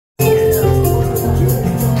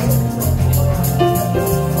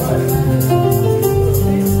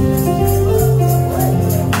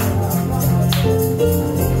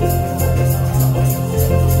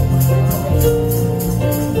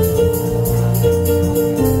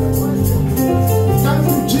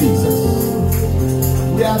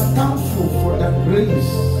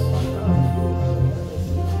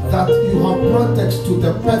to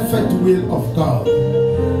the perfect will of God.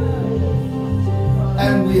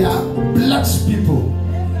 And we are blessed people.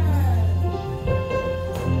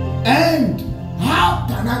 And how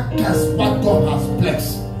can I curse what God has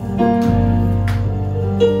blessed?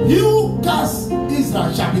 He who curses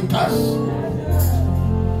Israel shall be cursed.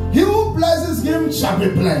 He who blesses him shall be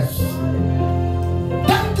blessed.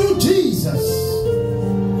 Thank you, Jesus.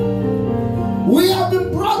 We have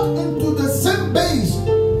been brought into the same base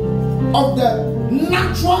of the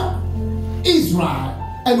natural Israel,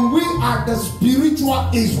 and we are the spiritual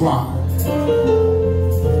Israel.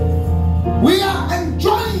 We are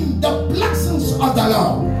enjoying the blessings of the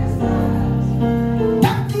Lord.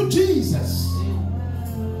 Thank you, Jesus,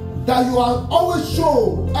 that you have always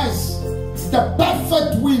shown us the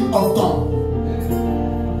perfect will of God.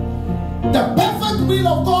 The perfect will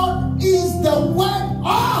of God is the word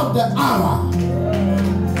of the hour.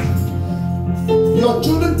 Your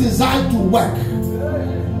children desire to work.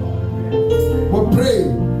 We pray.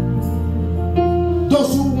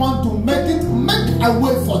 Those who want to make it, make a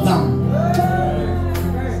way for them.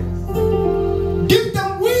 Give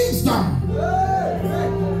them wisdom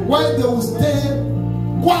where they will stay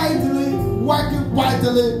quietly, working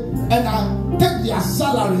quietly, and take their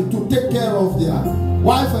salary to take care of their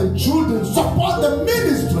wife and children, support the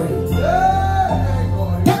ministry.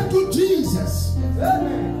 Thank you, Jesus.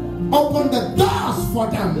 Open the doors for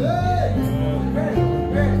them.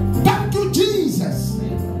 Thank you, Jesus.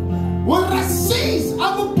 We resist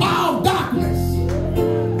every power of darkness.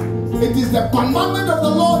 It is the commandment of the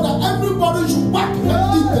Lord that everybody should work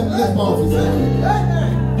and eat and live off his life.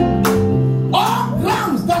 All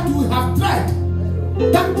grounds that we have tread,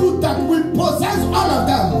 thank you that we possess all of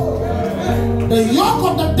them. The yoke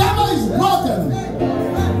of the devil is broken.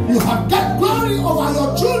 You have got glory over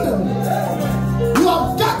your children. You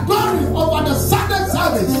have got glory over the Sunday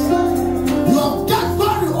service. You have got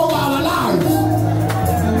glory over our lives.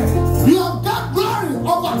 You have got glory over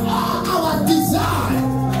all our desire.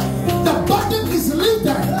 The burden is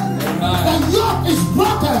lifted. The yoke is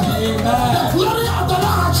broken. The glory of the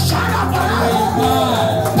Lord shine upon us.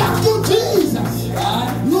 Thank you, Jesus.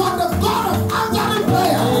 You are the God of answering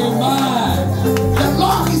prayer. The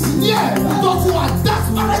Lord is near those who are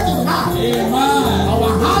desperate in heart.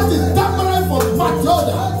 Our heart is desperate for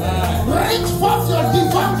Matilda. Reach forth your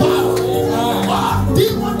divine power. All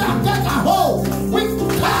demons that take a hold, we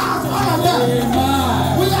cast all of them.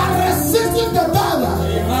 We are resisting the devil.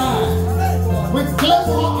 We claim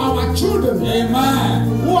for our children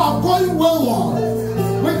who are going wayward.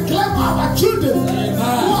 We claim for our children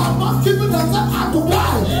who are not giving themselves out to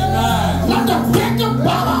God. Let the breaking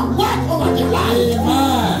power work over their life.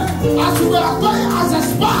 As we are going as a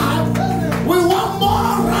spy, we want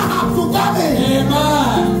more Rahab to come in.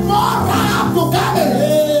 More Rahab to come in.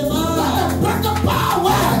 Let the breaking power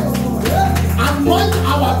work. Anoint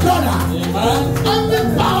our brother. Every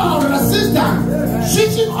power of resistance,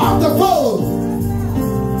 switching off the phone,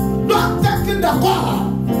 not taking the call.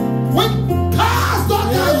 We cast the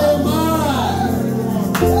devil.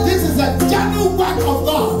 This is a genuine work of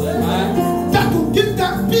God that will give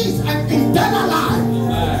them peace and eternal life.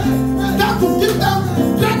 That will give them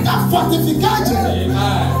greater fortification.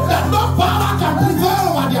 That no power can prevail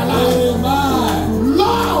over their life.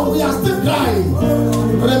 Lord, we are still crying.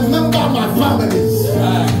 Remember my families.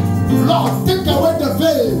 Lord, take away the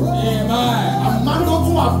veil. Among those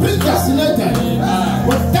who are predestinated,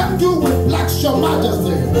 we thank you, we bless your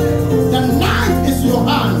majesty. The night is your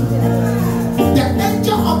hand. The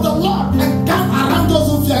angel of the Lord encamp around those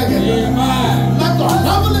who fear him. Let the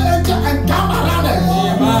heavenly angel encamp around them.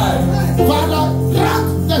 Father, grant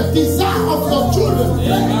the desire of your children.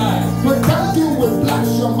 We thank you, we bless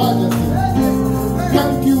your majesty.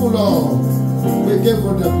 Thank you, Lord. We give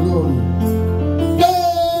you the glory.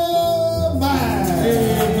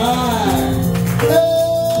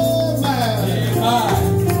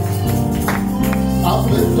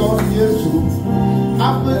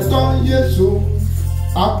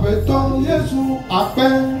 Apeton Yesu,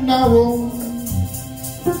 apenawo,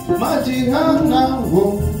 majihanawo,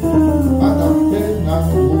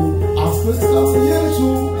 apenawo, apeton Yesu,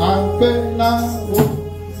 apenawo.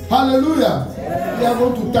 Hallelujah! We are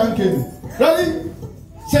going to thank him. Ready?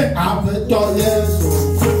 Say apeton Yesu,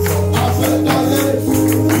 apeton Yesu,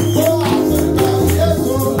 oh apeton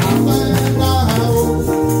Yesu, apenawo,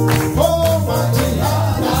 oh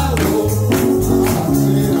majihanawo.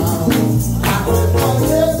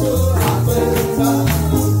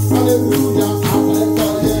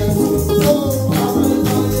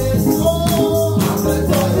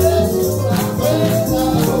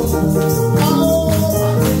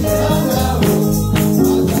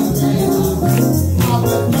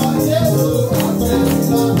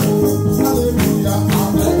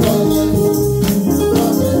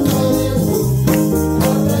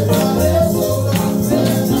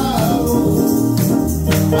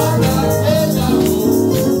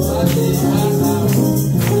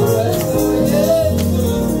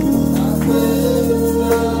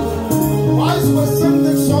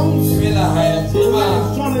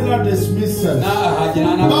 Jesus.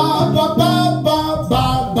 Baba,